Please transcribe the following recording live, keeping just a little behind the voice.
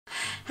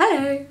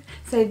Hello!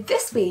 So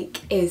this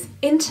week is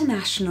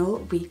International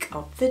Week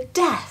of the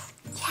Deaf.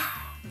 Yeah!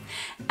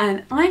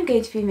 And I'm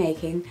going to be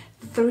making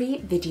 3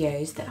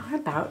 videos that are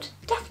about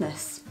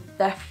deafness.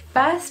 The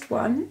first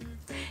one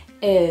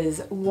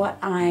is what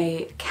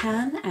I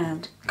can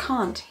and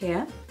can't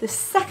hear. The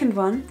second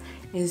one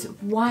is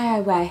why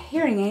I wear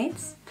hearing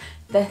aids.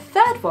 The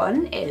third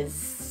one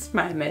is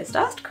my most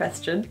asked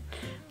question,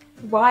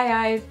 why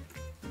I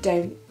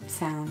don't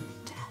sound deaf.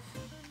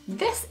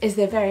 This is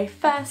the very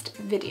first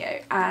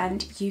video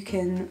and you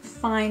can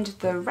find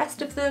the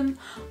rest of them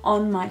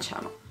on my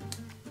channel.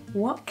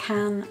 What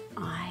can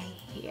I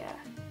hear?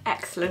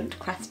 Excellent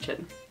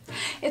question.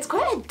 It's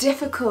quite a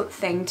difficult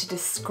thing to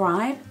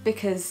describe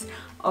because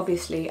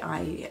obviously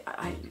I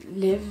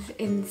live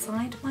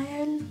inside my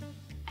own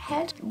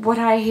head. What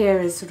I hear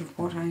is sort of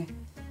what I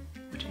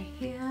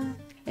hear.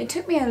 It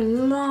took me a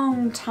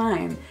long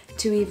time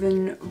to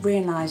even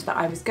realise that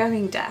I was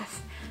going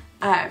deaf.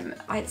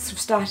 I sort of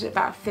started at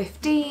about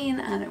 15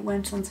 and it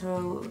went on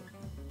until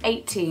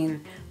 18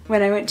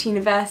 when I went to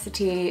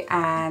university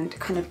and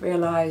kind of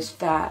realised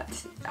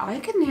that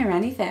I couldn't hear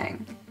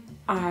anything.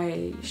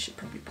 I should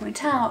probably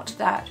point out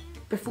that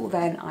before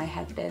then I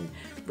had been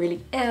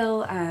really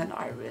ill and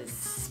I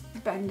was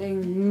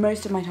spending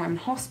most of my time in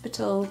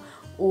hospital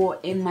or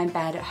in my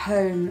bed at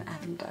home,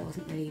 and I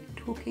wasn't really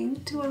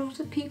talking to a lot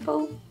of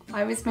people.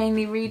 I was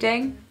mainly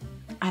reading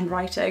and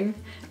writing,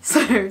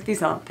 so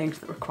these aren't things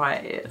that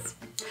require ears.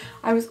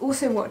 I was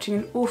also watching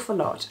an awful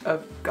lot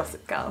of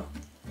Gossip Girl.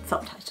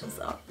 Subtitles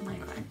are my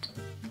friend.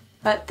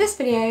 But this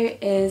video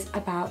is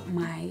about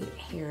my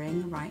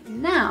hearing right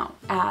now.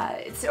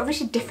 It's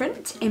obviously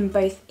different in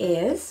both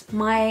ears.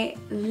 My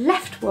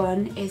left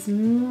one is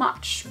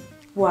much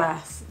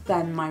worse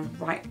than my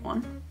right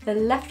one. The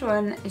left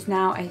one is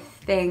now, I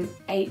think,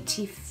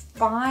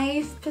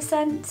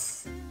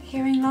 85%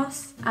 hearing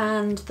loss,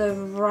 and the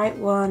right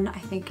one, I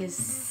think, is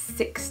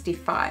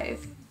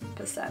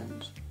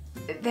 65%.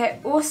 They're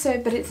also,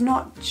 but it's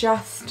not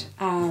just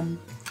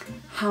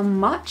how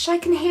much I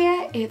can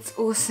hear, it's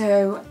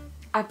also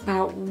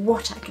about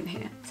what I can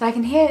hear. So I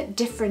can hear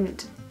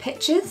different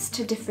pitches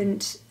to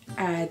different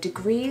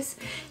degrees.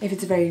 If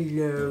it's a very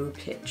low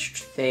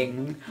pitched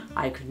thing,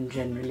 I can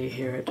generally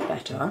hear it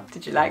better.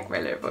 Did you like my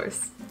low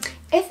voice?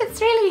 If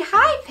it's really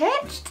high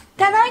pitched,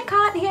 then I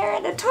can't hear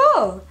it at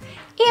all,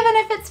 even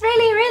if it's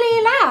really,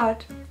 really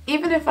loud.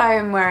 Even if I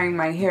am wearing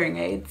my hearing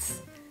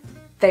aids,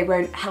 they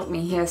won't help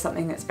me hear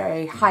something that's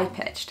very high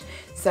pitched.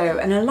 So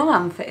an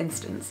alarm, for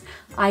instance,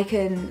 I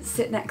can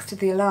sit next to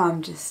the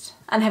alarm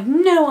and have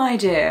no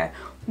idea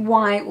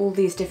why all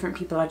these different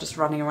people are just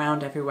running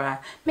around everywhere.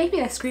 Maybe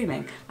they're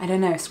screaming, I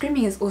don't know.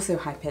 Screaming is also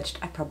high pitched,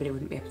 I probably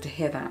wouldn't be able to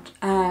hear that.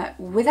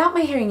 Without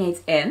my hearing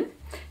aids in,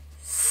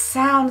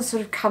 sound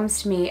sort of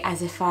comes to me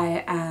as if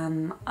I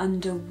am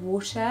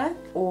underwater,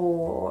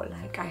 or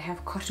like I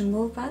have cotton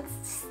wool buds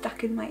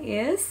stuck in my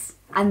ears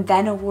and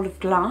then a wall of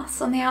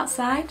glass on the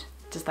outside.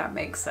 Does that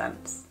make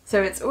sense?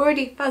 So it's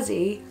already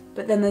fuzzy,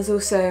 but then there's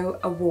also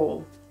a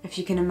wall. If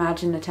you can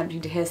imagine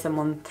attempting to hear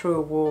someone through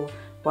a wall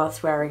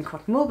whilst wearing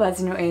cotton wool buds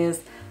in your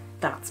ears,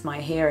 that's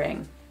my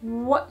hearing.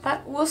 What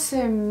that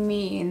also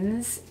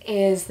means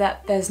is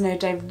that there's no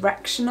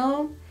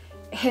directional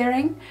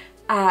hearing.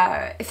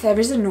 If there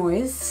is a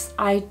noise,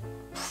 I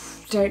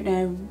don't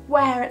know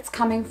where it's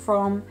coming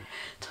from.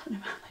 Don't know,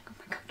 like, oh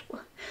my god,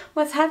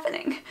 what's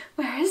happening?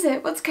 Where is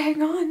it? What's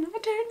going on? I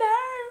don't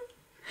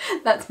know.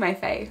 That's my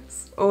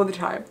face all the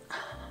time.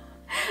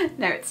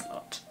 No, it's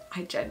not.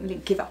 I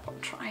genuinely give up on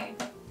trying.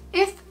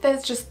 If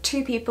there's just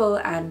 2 people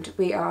and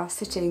we are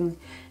sitting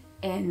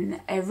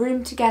in a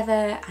room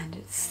together and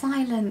it's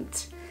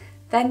silent,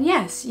 then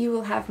yes, you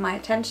will have my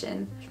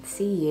attention. I can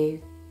see you.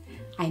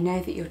 I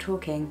know that you're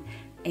talking.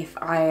 If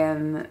I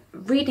am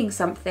reading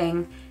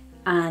something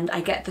and I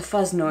get the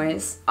fuzz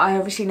noise, I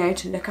obviously know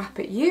to look up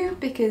at you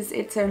because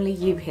it's only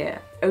you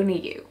here, only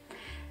you.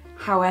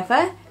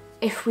 However,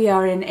 if we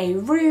are in a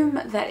room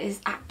that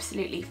is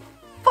absolutely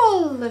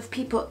full of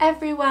people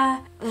everywhere,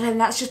 then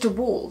that's just a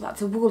wall.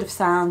 That's a wall of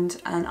sound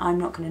and I'm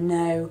not going to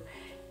know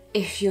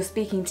if you're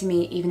speaking to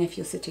me even if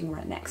you're sitting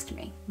right next to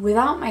me.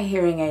 Without my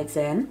hearing aids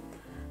in,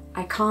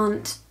 I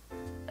can't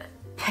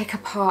pick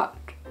apart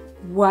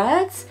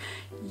words.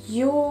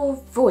 Your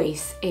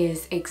voice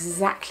is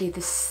exactly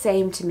the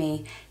same to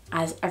me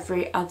as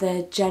every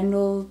other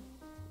general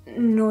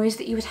noise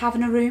that you would have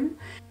in a room,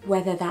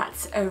 whether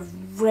that's a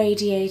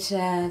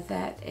radiator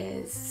that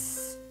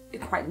is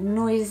quite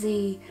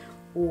noisy,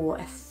 or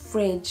a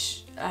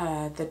fridge,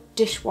 the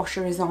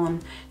dishwasher is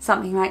on,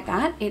 something like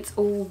that. It's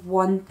all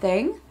one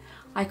thing.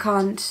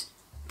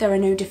 There are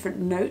no different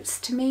notes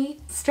to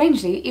me.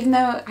 Strangely, even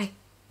though I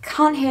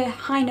can't hear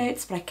high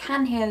notes, but I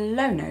can hear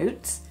low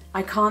notes,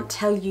 I can't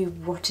tell you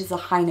what is a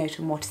high note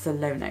and what is a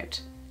low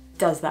note.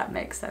 Does that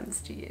make sense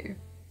to you?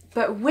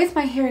 But with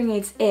my hearing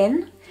aids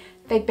in,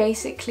 they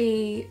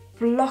basically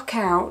block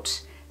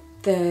out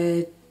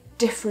the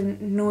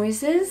different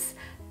noises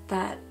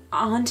that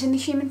aren't in the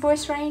human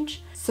voice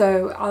range.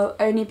 So I'll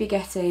only be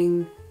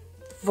getting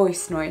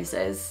voice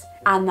noises.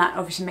 and that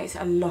obviously makes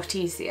it a lot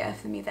easier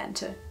for me then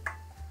to...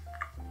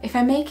 If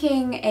I'm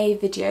making a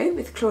video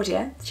with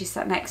Claudia, she's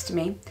sat next to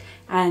me,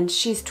 and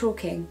she's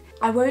talking,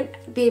 I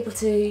won't be able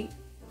to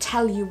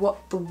tell you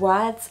what the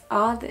words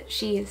are that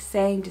she is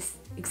saying just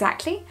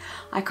exactly.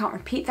 I can't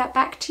repeat that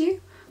back to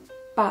you,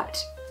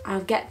 but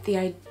I'll get the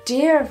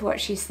idea of what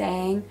she's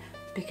saying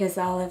because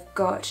I'll have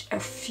got a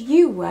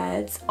few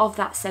words of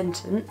that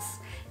sentence,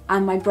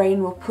 and my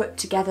brain will put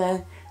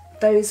together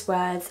those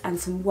words and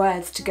some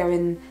words to go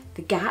in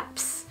the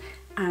gaps,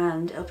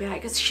 and it'll be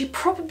like, she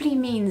probably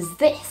means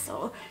this,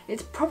 or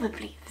it's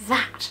probably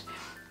that.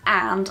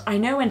 And I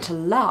know when to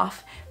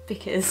laugh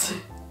because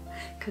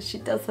she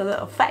does her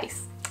little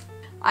face.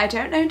 I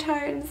don't know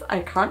tones, I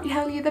can't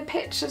tell you the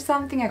pitch of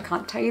something, I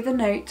can't tell you the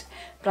note,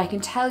 but I can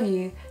tell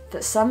you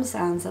that some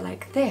sounds are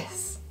like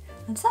this,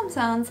 and some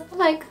sounds are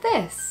like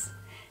this,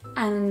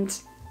 and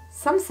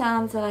some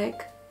sounds are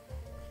like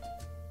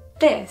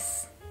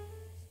this.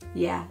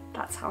 Yeah,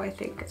 that's how I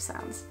think of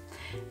sounds.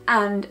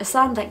 And a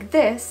sound like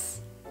this,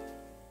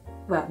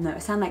 well no,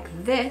 a sound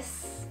like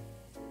this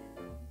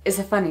is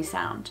a funny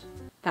sound.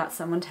 That's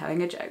someone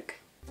telling a joke.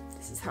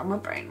 This is how my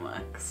brain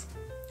works.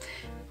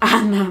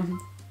 And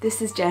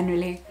this is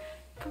generally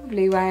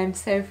probably why I'm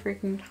so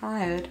freaking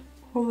tired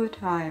all the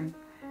time,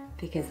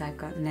 because I've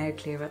got no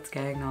clue what's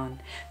going on.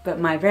 But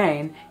my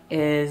brain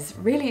is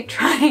really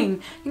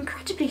trying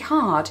incredibly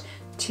hard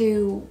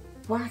to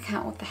work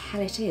out what the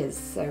hell it is.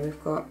 So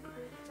we've got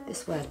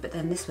this word, but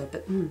then this word,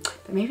 but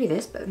maybe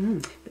this, but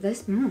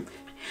this,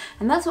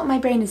 And that's what my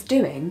brain is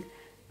doing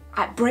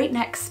at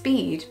breakneck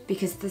speed,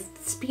 because the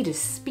speed of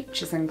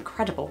speech is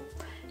incredible.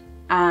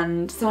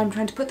 And so I'm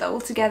trying to put that all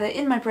together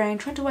in my brain,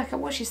 trying to work out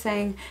what she's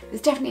saying.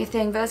 There's definitely a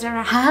thing, but there's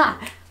no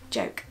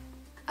joke.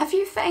 A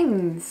few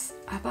things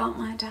about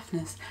my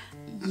deafness.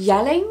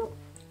 Yelling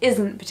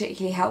isn't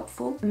particularly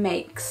helpful. It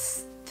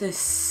makes the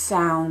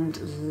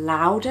sound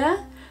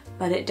louder,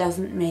 but it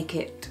doesn't make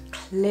it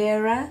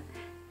clearer.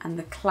 And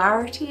the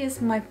clarity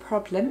is my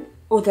problem.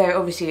 Although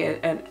obviously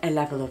a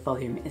level of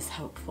volume is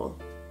helpful.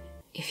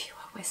 If you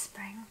are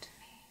whispering to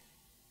me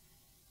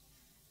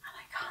and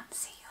I can't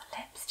see your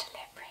lips to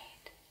lip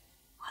read,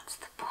 what's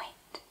the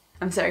point?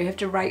 I'm sorry, you have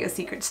to write your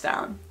secrets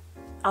down.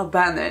 I'll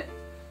burn it.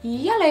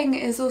 Yelling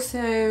is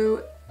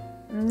also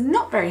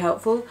not very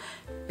helpful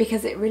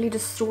because it really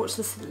distorts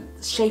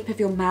the shape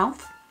of your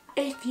mouth.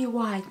 If you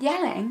are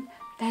yelling,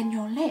 then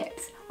your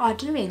lips are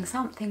doing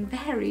something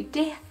very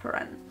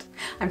different.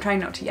 I'm trying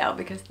not to yell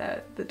because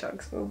the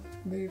dogs will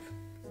move.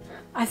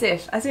 As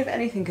if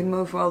anything can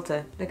move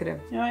Walter. Look at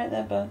him. You alright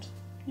there, bud?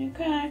 You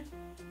okay?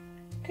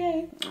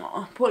 Okay.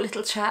 Oh, poor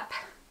little chap.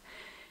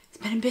 It's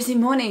been a busy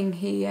morning.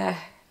 He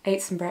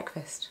ate some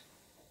breakfast.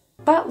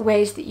 But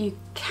ways that you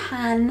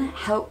can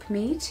help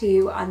me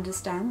to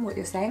understand what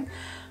you're saying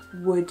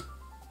would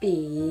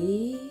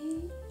be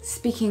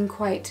speaking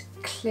quite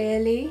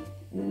clearly,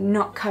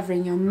 not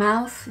covering your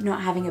mouth,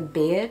 not having a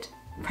beard,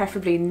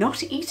 preferably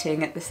not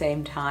eating at the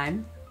same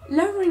time.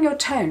 Lowering your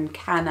tone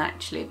can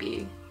actually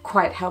be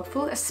quite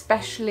helpful,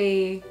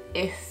 especially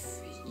if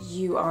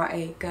you are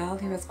a girl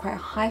who has quite a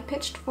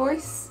high-pitched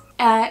voice.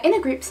 In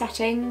a group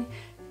setting,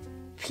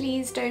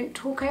 please don't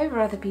talk over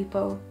other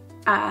people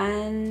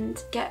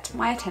and get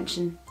my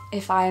attention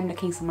if I am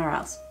looking somewhere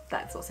else.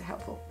 That's also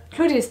helpful.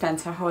 Claudia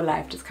spends her whole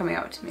life just coming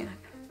up to me like...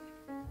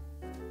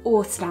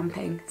 Or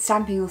stamping.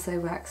 Stamping also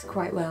works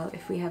quite well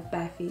if we have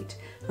bare feet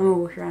and we're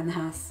walking around the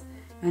house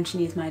and she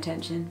needs my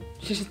attention.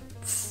 She just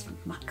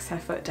smacks her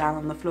foot down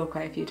on the floor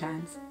quite a few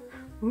times.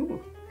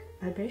 Ooh,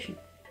 vibration.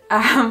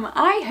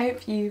 I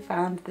hope you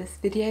found this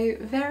video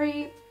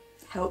very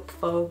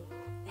helpful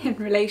in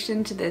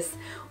relation to this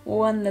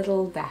one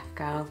little deaf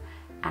girl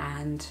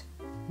and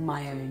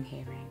my own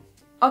hearing.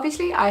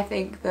 Obviously, I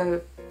think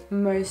the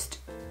most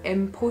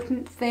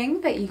important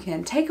thing that you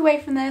can take away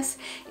from this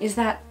is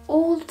that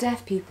all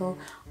deaf people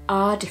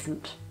are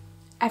different.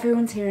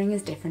 Everyone's hearing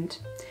is different.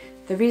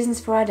 The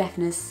reasons for our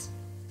deafness,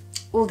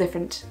 all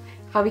different.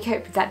 How we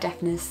cope with that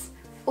deafness,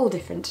 all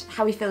different.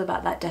 How we feel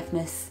about that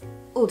deafness,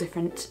 all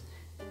different.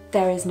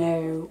 There is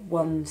no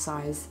one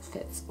size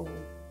fits all.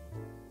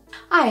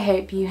 I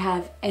hope you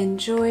have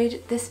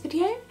enjoyed this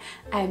video.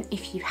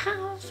 If you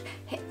have,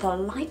 hit the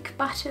like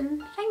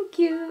button, thank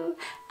you,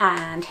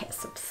 and hit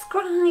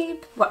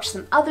subscribe. Watch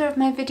some other of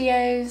my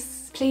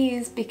videos,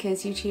 please,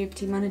 because YouTube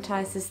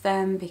demonetizes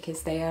them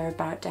because they are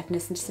about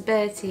deafness and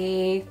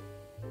disability.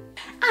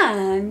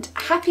 And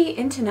happy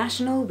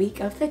International Week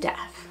of the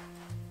Deaf.